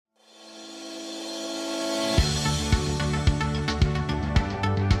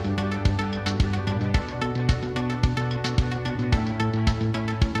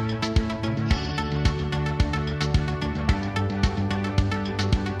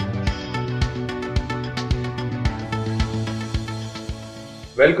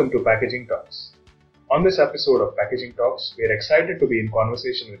Welcome to Packaging Talks. On this episode of Packaging Talks, we are excited to be in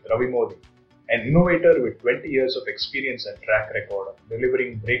conversation with Ravi Modi, an innovator with 20 years of experience and track record of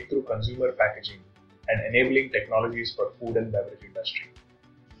delivering breakthrough consumer packaging and enabling technologies for food and beverage industry.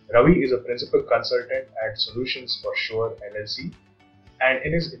 Ravi is a principal consultant at Solutions for Sure LLC, and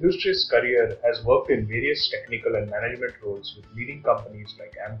in his illustrious career has worked in various technical and management roles with leading companies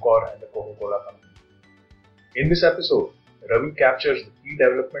like Amcor and the Coca-Cola Company. In this episode, Ravi captures the key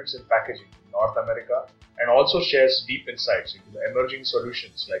developments in packaging in North America and also shares deep insights into the emerging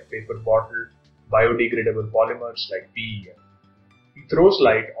solutions like paper bottle, biodegradable polymers like PEM. He throws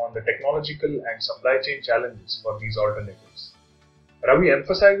light on the technological and supply chain challenges for these alternatives. Ravi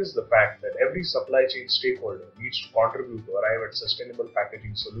emphasizes the fact that every supply chain stakeholder needs to contribute to arrive at sustainable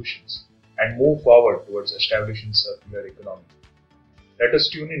packaging solutions and move forward towards establishing circular economy. Let us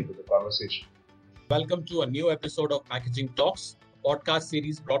tune into the conversation. Welcome to a new episode of Packaging Talks, a podcast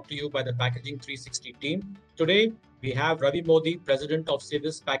series brought to you by the Packaging 360 team. Today, we have Ravi Modi, President of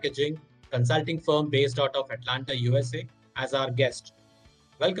Civis Packaging, consulting firm based out of Atlanta, USA, as our guest.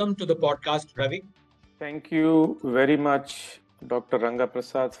 Welcome to the podcast, Ravi. Thank you very much, Dr. Ranga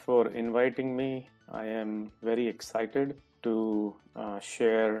Prasad, for inviting me. I am very excited to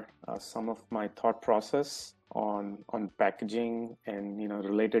share some of my thought process on packaging and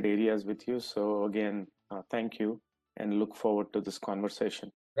related areas with you. So again, thank you and look forward to this conversation.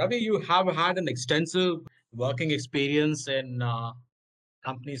 Ravi, you have had an extensive working experience in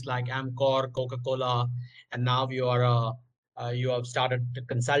companies like Amcor, Coca-Cola, and now you have started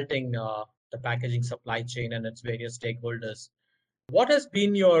consulting the packaging supply chain and its various stakeholders. What has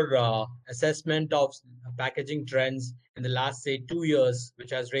been your assessment of packaging trends in the last, say, 2 years,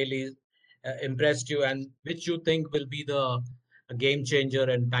 which has really impressed you and which you think will be the game changer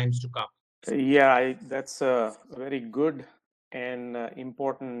in times to come? Yeah, that's a very good and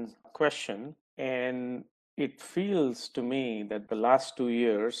important question. And it feels to me that the last 2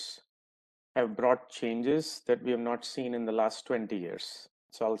 years have brought changes that we have not seen in the last 20 years.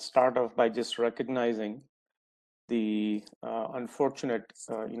 So I'll start off by just recognizing the unfortunate,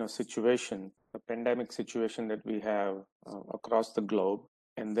 situation, the pandemic situation that we have across the globe,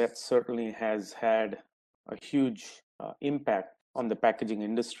 and that certainly has had a huge impact on the packaging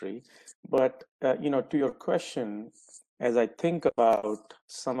industry. But to your question, as I think about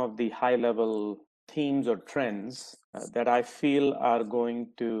some of the high-level themes or trends that I feel are going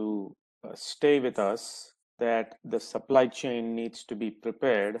to stay with us, that the supply chain needs to be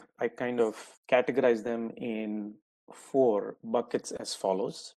prepared, I kind of categorize them in four buckets as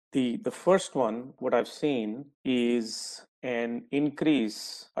follows. The first one, what I've seen is an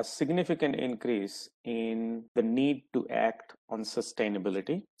increase, a significant increase in the need to act on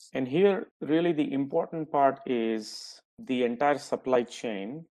sustainability. And here, really, the important part is the entire supply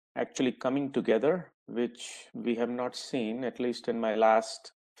chain actually coming together, which we have not seen, at least in my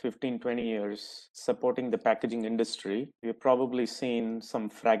last 15, 20 years supporting the packaging industry. We've probably seen some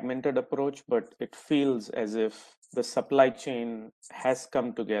fragmented approach, but it feels as if the supply chain has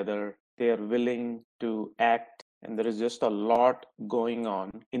come together. They are willing to act, and there is just a lot going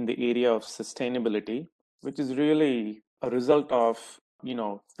on in the area of sustainability, which is really a result of,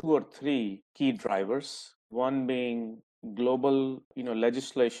 two or three key drivers. One being global,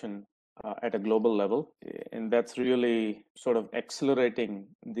 legislation at a global level, and that's really sort of accelerating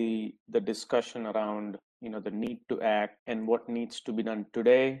the discussion around the need to act and what needs to be done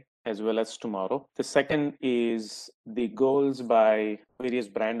today as well as tomorrow. The second is the goals by various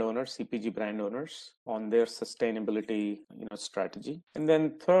brand owners, CPG brand owners, on their sustainability strategy. And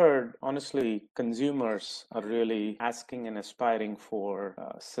then third, honestly, consumers are really asking and aspiring for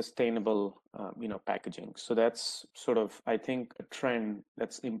sustainable packaging. So that's sort of, I think, a trend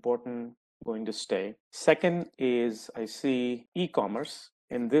that's important, going to stay. Second is I see e-commerce,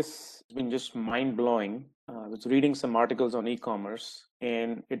 and this has been just mind-blowing. I was reading some articles on e-commerce,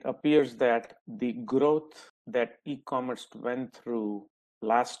 and it appears that the growth that e-commerce went through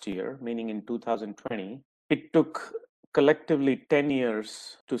last year, meaning in 2020, it took collectively 10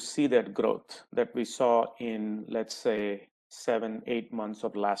 years to see that growth that we saw in, let's say, 7, 8 months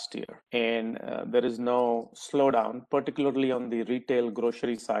of last year. And there is no slowdown, particularly on the retail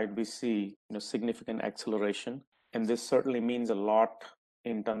grocery side. We see significant acceleration. And this certainly means a lot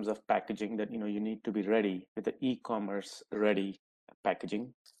in terms of packaging, that you need to be ready with the e-commerce ready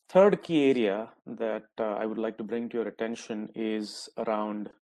packaging. Third key area that I would like to bring to your attention is around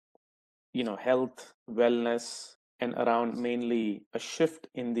health, wellness, and around mainly a shift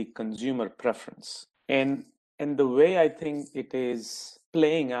in the consumer preference. And the way I think it is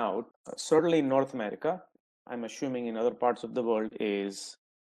playing out, certainly in North America, I'm assuming in other parts of the world, is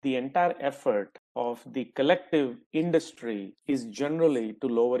the entire effort of the collective industry is generally to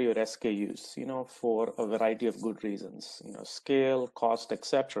lower your SKUs, for a variety of good reasons, scale, cost,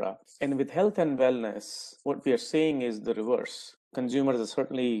 etc. And with health and wellness, what we are seeing is the reverse. Consumers are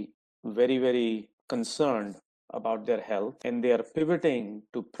certainly very, very concerned about their health, and they are pivoting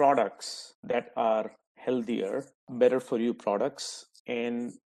to products that are healthier, better for you products.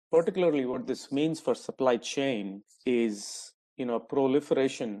 And particularly what this means for supply chain is,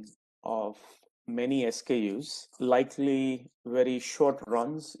 proliferation of many SKUs, likely very short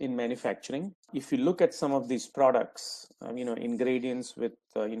runs in manufacturing. If you look at some of these products, ingredients with,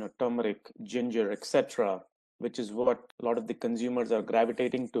 turmeric, ginger, etc., which is what a lot of the consumers are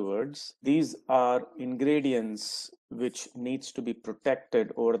gravitating towards. These are ingredients which needs to be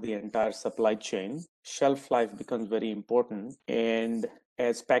protected over the entire supply chain. Shelf life becomes very important, and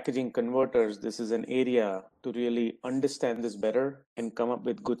as packaging converters, this is an area to really understand this better and come up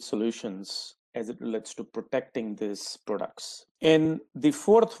with good solutions as it relates to protecting these products. And the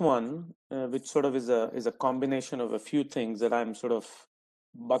fourth one, which sort of is a combination of a few things that I'm sort of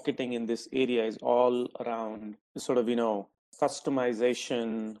bucketing in this area, is all around sort of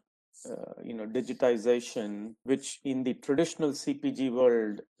customization, digitization, which in the traditional CPG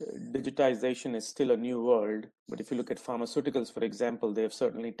world, digitization is still a new word. But if you look at pharmaceuticals, for example, they have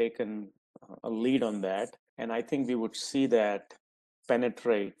certainly taken a lead on that. And I think we would see that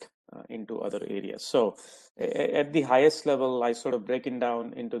penetrate into other areas. So at the highest level, I sort of break it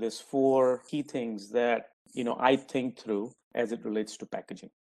down into these four key things that, I think through as it relates to packaging.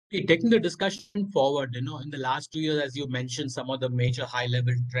 Okay, taking the discussion forward, in the last 2 years, as you mentioned, some of the major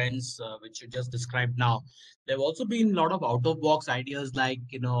high-level trends which you just described now, there have also been a lot of out-of-box ideas like,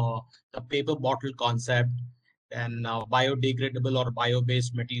 the paper bottle concept and biodegradable or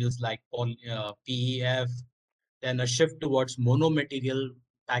bio-based materials like PEF, then a shift towards mono-material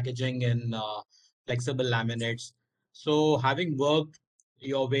packaging and flexible laminates. So, having worked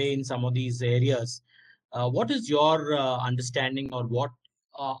your way in some of these areas, what is your understanding, or what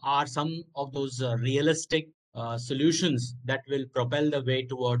are some of those realistic solutions that will propel the way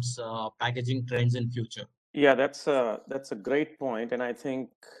towards packaging trends in future? Yeah, that's a great point, and I think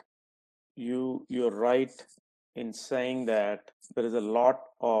you're right in saying that there is a lot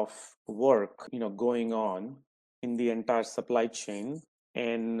of work going on in the entire supply chain,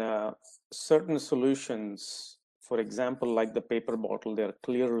 and certain solutions, for example, like the paper bottle, they're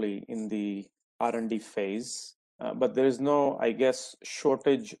clearly in the R&D phase, but there is no, I guess,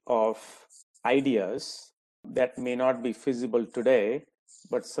 shortage of ideas that may not be feasible today,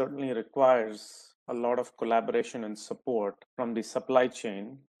 but certainly requires a lot of collaboration and support from the supply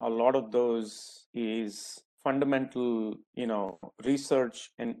chain. A lot of those is fundamental, research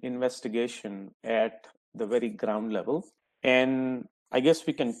and investigation at the very ground level. And I guess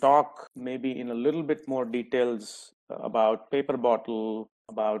we can talk maybe in a little bit more details about paper bottle,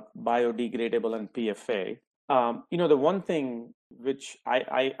 about biodegradable and PFA. The one thing which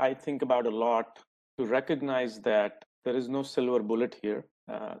I think about a lot, to recognize that there is no silver bullet here.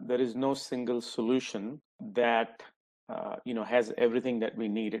 There is no single solution that has everything that we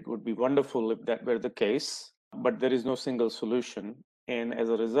need. It would be wonderful if that were the case, but there is no single solution. And as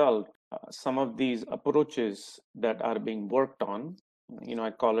a result, some of these approaches that are being worked on,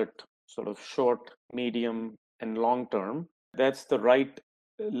 I call it sort of short, medium, and long term. That's the right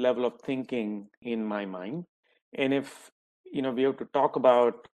level of thinking in my mind. And if we have to talk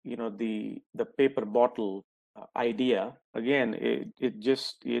about the paper bottle idea, again,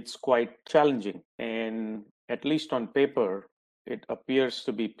 it's quite challenging, and at least on paper it appears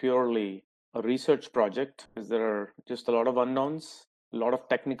to be purely a research project, because there are just a lot of unknowns, a lot of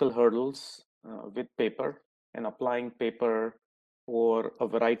technical hurdles with paper, and applying paper for a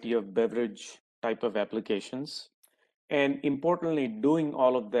variety of beverage type of applications, and importantly doing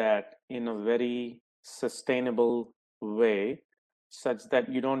all of that in a very sustainable way, such that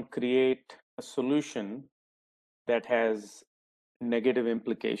you don't create a solution that has negative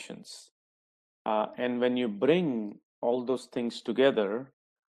implications. And when you bring all those things together,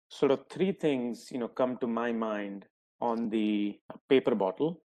 sort of three things come to my mind on the paper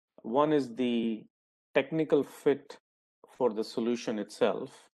bottle. One is the technical fit for the solution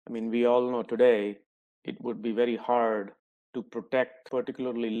itself. I mean, we all know today it would be very hard to protect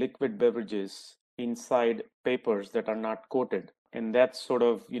particularly liquid beverages inside papers that are not coated. And that's sort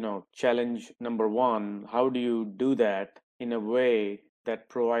of, challenge number one. How do you do that in a way that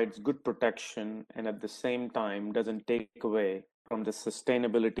provides good protection and at the same time doesn't take away from the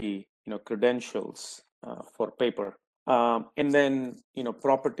sustainability, credentials for paper? And then,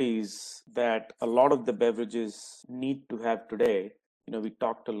 properties that a lot of the beverages need to have today we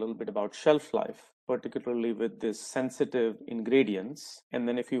talked a little bit about shelf life, particularly with these sensitive ingredients. And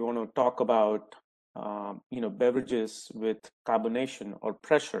then if you want to talk about beverages with carbonation or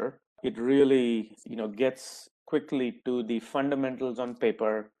pressure, it really gets quickly to the fundamentals on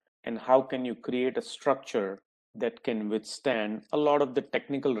paper and how can you create a structure that can withstand a lot of the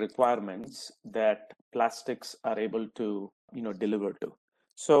technical requirements that plastics are able to deliver to.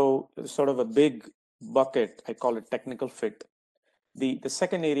 So sort of a big bucket, I call it technical fit. The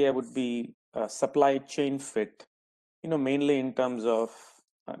second area would be supply chain fit, mainly in terms of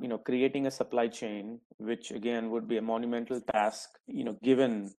creating a supply chain, which again would be a monumental task,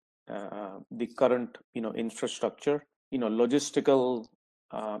 given the current infrastructure, logistical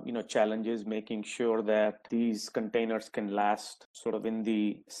challenges, making sure that these containers can last sort of in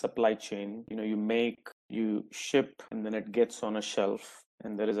the supply chain. You make, you ship, and then it gets on a shelf.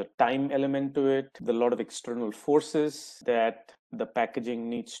 And there is a time element to it. There's a lot of external forces that the packaging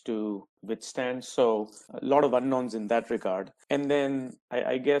needs to withstand. So a lot of unknowns in that regard. And then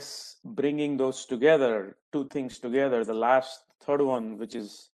I guess bringing those together, two things together, the last third one, which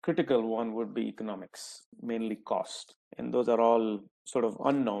is critical one, would be economics, mainly cost. And those are all sort of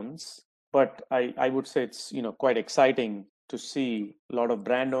unknowns. But I would say it's quite exciting to see a lot of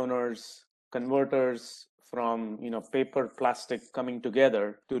brand owners, converters from paper plastic coming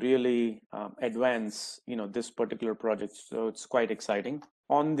together to really advance this particular project. So it's quite exciting.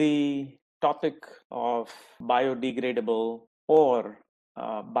 On the topic of biodegradable or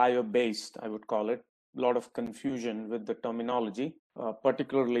bio-based, I would call it, a lot of confusion with the terminology,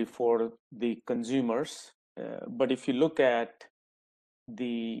 particularly for the consumers. But if you look at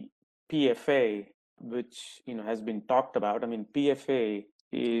the PFA, which has been talked about, I mean, PFA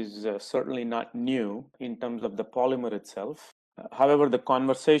is certainly not new in terms of the polymer itself. However, the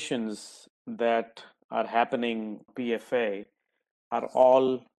conversations that are happening PFA are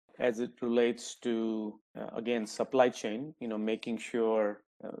all as it relates to again supply chain, making sure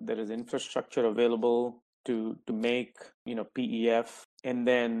there is infrastructure available to make PEF, and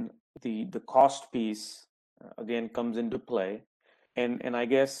then the cost piece again comes into play. And I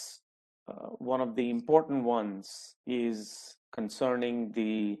guess one of the important ones is concerning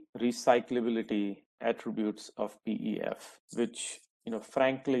the recyclability attributes of PEF, which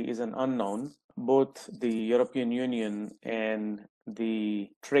frankly is an unknown. Both the European Union and the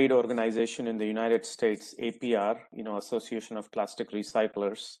trade organization in the United States, APR, Association of Plastic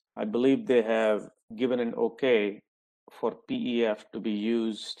Recyclers, I believe they have given an okay for PEF to be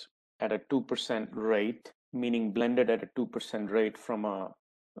used at a 2% rate, meaning blended at a 2% rate from a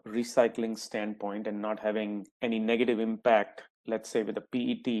recycling standpoint and not having any negative impact, let's say with a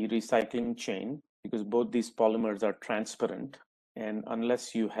PET recycling chain, because both these polymers are transparent. And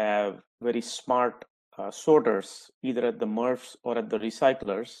unless you have very smart sorters, either at the MRFs or at the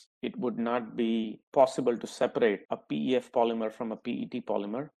recyclers, it would not be possible to separate a PEF polymer from a PET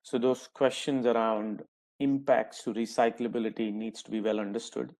polymer. So those questions around impacts to recyclability needs to be well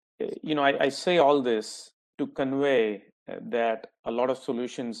understood. I say all this to convey that a lot of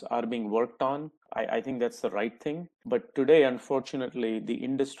solutions are being worked on. I think that's the right thing. But today, unfortunately, the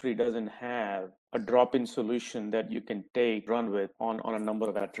industry doesn't have a drop-in solution that you can take, run with on a number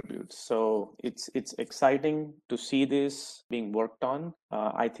of attributes. So it's exciting to see this being worked on.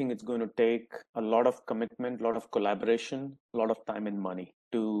 I think it's going to take a lot of commitment, a lot of collaboration, a lot of time and money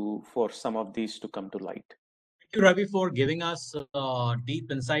for some of these to come to light. Thank you, Ravi, for giving us deep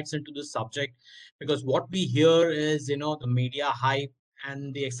insights into this subject. Because what we hear is, the media hype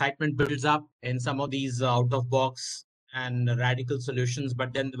and the excitement builds up in some of these out of box and radical solutions.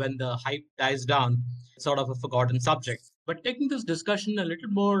 But then when the hype dies down, it's sort of a forgotten subject. But taking this discussion a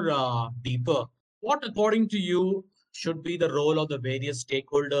little more deeper, what, according to you, should be the role of the various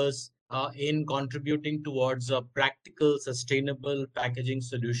stakeholders in contributing towards a practical, sustainable packaging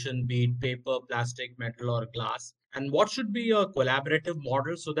solution, be it paper, plastic, metal, or glass? And what should be a collaborative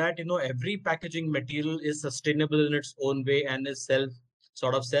model so that every packaging material is sustainable in its own way and is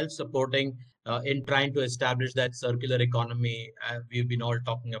self-supporting in trying to establish that circular economy we've been all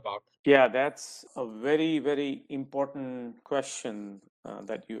talking about? Yeah, that's a very, very important question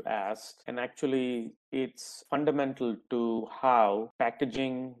that you asked. And actually, it's fundamental to how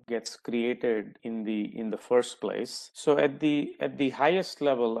packaging gets created in the first place. So at the highest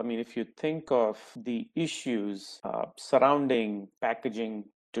level, I mean, if you think of the issues surrounding packaging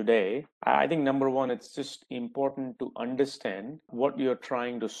today, I think number one, it's just important to understand what you're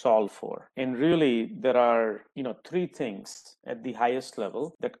trying to solve for. And really, there are, three things at the highest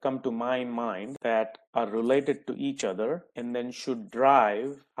level that come to my mind that are related to each other and then should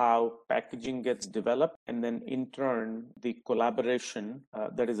drive how packaging gets developed and then in turn the collaboration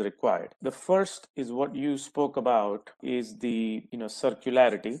that is required. The first is what you spoke about is the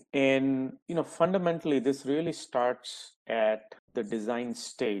circularity, and fundamentally this really starts at the design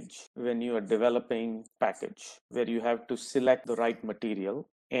stage when you are developing package, where you have to select the right material,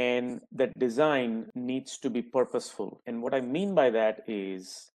 and that design needs to be purposeful. And what I mean by that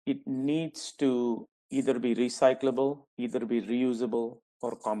is it needs to either be recyclable, either be reusable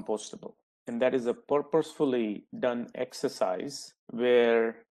or compostable. And that is a purposefully done exercise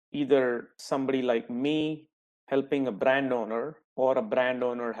where either somebody like me helping a brand owner or a brand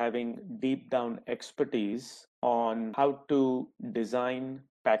owner having deep down expertise on how to design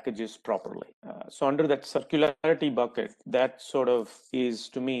packages properly. So under that circularity bucket, that sort of is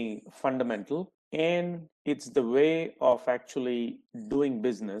to me fundamental, and it's the way of actually doing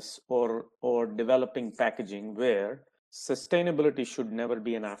business or developing packaging where sustainability should never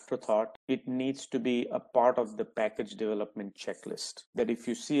be an afterthought. It needs to be a part of the package development checklist. That if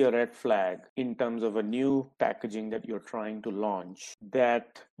you see a red flag in terms of a new packaging that you're trying to launch,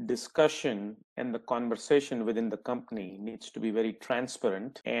 that discussion and the conversation within the company needs to be very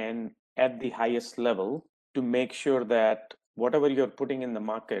transparent and at the highest level to make sure that whatever you're putting in the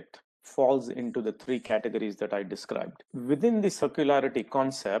market falls into the three categories that I described. Within the circularity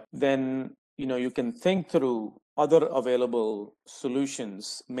concept, then you can think through other available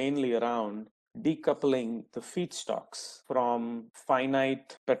solutions, mainly around decoupling the feedstocks from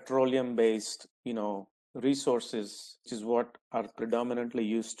finite petroleum based resources, which is what are predominantly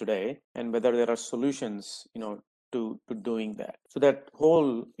used today, and whether there are solutions to doing that. So that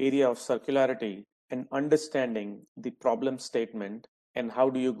whole area of circularity and understanding the problem statement and how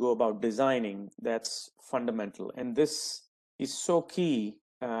do you go about designing, that's fundamental. And this is so key,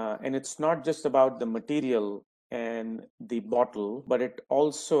 and it's not just about the material and the bottle, but it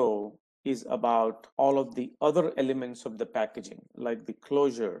also is about all of the other elements of the packaging, like the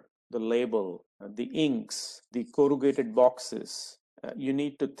closure, the label, the inks, the corrugated boxes. You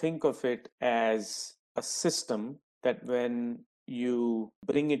need to think of it as a system that when you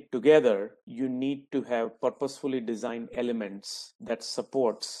bring it together, you need to have purposefully designed elements that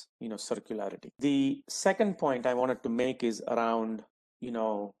supports circularity. The second point I wanted to make is around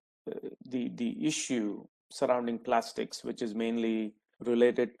the issue surrounding plastics, which is mainly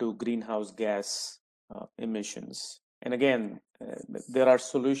related to greenhouse gas emissions. And again, there are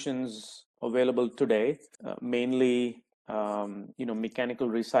solutions available today, mainly mechanical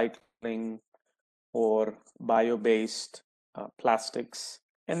recycling or bio-based plastics,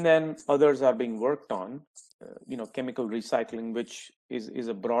 and then others are being worked on. Chemical recycling, which is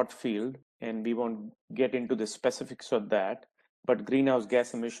a broad field, and we won't get into the specifics of that. But greenhouse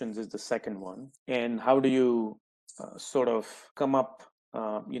gas emissions is the second one. And how do you sort of come up,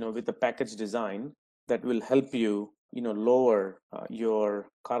 with a package design that will help you lower your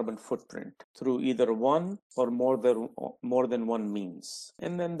carbon footprint through either one or more than one means.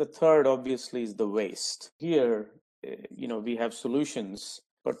 And then the third obviously is the waste. Here we have solutions,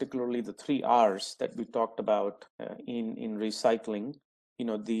 particularly the 3 R's that we talked about in recycling.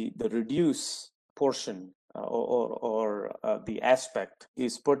 The reduce portion or the aspect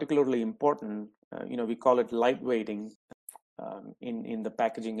is particularly important. We call it lightweighting in the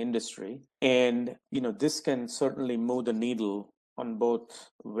packaging industry, and this can certainly move the needle on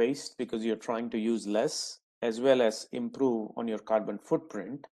both waste because you're trying to use less, as well as improve on your carbon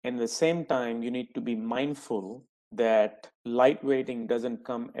footprint. And at the same time, you need to be mindful that lightweighting doesn't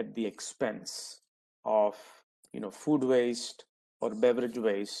come at the expense of food waste or beverage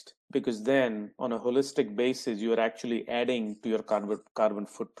waste, because then on a holistic basis you are actually adding to your carbon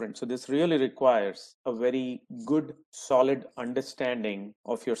footprint. So this really requires a very good solid understanding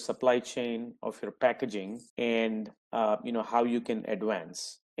of your supply chain, of your packaging, and how you can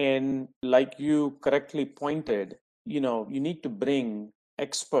advance. And like you correctly pointed, you need to bring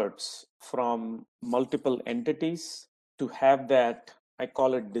experts from multiple entities to have that, I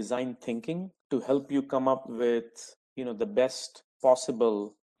call it design thinking, to help you come up with the best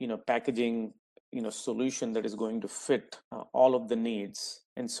possible packaging solution that is going to fit all of the needs,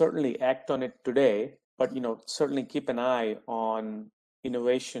 and certainly act on it today, but certainly keep an eye on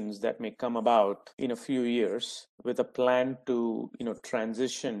innovations that may come about in a few years with a plan to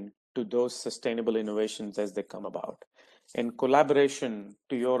transition to those sustainable innovations as they come about. And collaboration,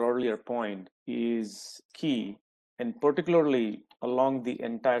 to your earlier point, is key. and particularly along the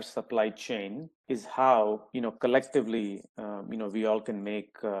entire supply chain, is how collectively we all can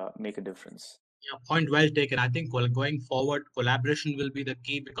make a difference. Yeah, point well taken. I think going forward, collaboration will be the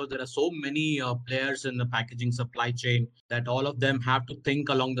key because there are so many players in the packaging supply chain that all of them have to think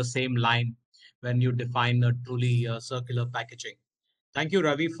along the same line when you define a truly circular packaging. Thank you,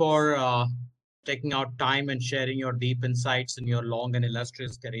 Ravi, for taking out time and sharing your deep insights in your long and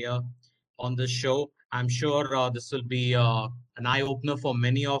illustrious career on this show. I'm sure this will be an eye opener for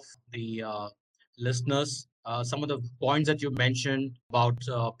many of the listeners. Some of the points that you mentioned about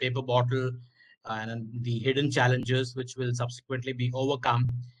paper bottle and the hidden challenges which will subsequently be overcome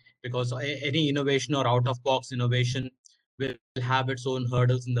because any innovation or out of box innovation will have its own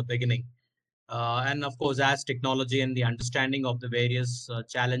hurdles in the beginning. And of course, as technology and the understanding of the various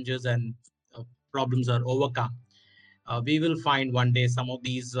challenges and problems are overcome, we will find one day some of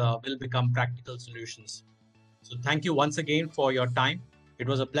these will become practical solutions. So thank you once again for your time. It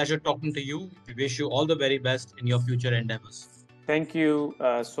was a pleasure talking to you. We wish you all the very best in your future endeavors. Thank you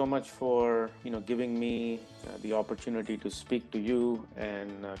so much for giving me the opportunity to speak to you and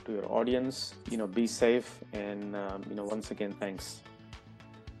to your audience. Be safe, and once again, thanks.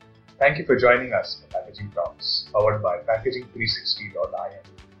 Thank you for joining us in Packaging Talks, powered by packaging360.in.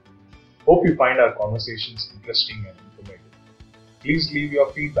 Hope you find our conversations interesting and informative. Please leave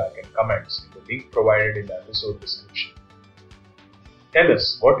your feedback and comments in the link provided in the episode description. Tell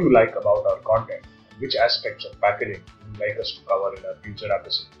us what you like about our content and which aspects of packaging you would like us to cover in our future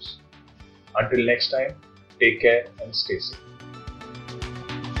episodes. Until next time, take care and stay safe.